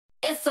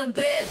It's a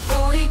big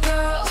booty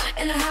girl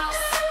in the house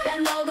that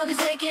know gonna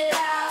take it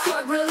out.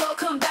 Twerk real low,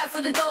 come back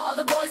for the dough. All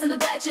the boys in the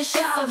back just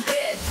shout. It's a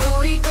big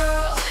booty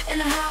girl in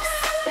the house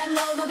that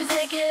know gonna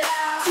take it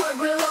out. Twerk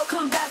real low,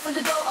 come back for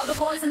the dough. All the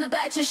boys in the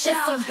back just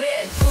shout. It's a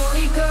big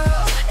booty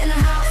girl in the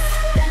house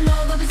that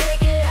know gonna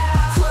take it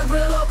out. Twerk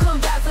real low, come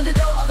back for the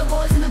dough. All the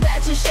boys in the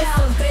back just shout.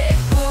 It's a big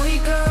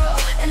booty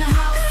girl in the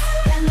house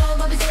that know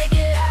gonna take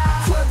it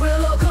out. Twerk real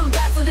low, come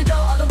back for the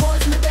dough. All the boys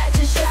in the back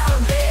just shout. It's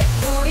a big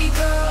booty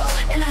girl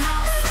in the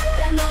house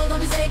that know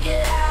gonna take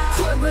it out.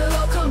 Twerk real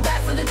low, come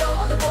back for the dough.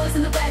 All the boys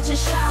in the back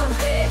just shout. It's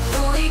a big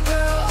booty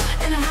girl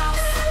in the house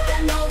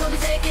that know gonna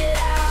take it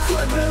out.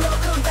 Twerk real low,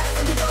 come back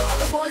for the dough. All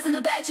the boys in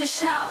the back just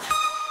shout.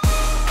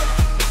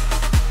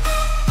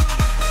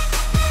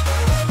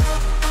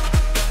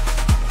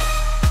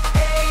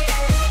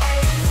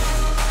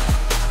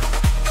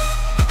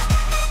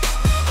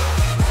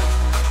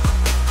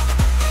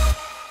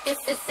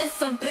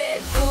 It's a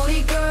big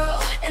booty girl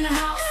in the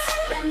house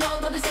that know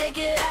gonna take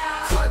it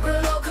out. Twerk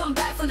real low, come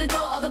back for the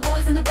dough. All the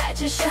boys in the back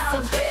just shout.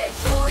 It's a big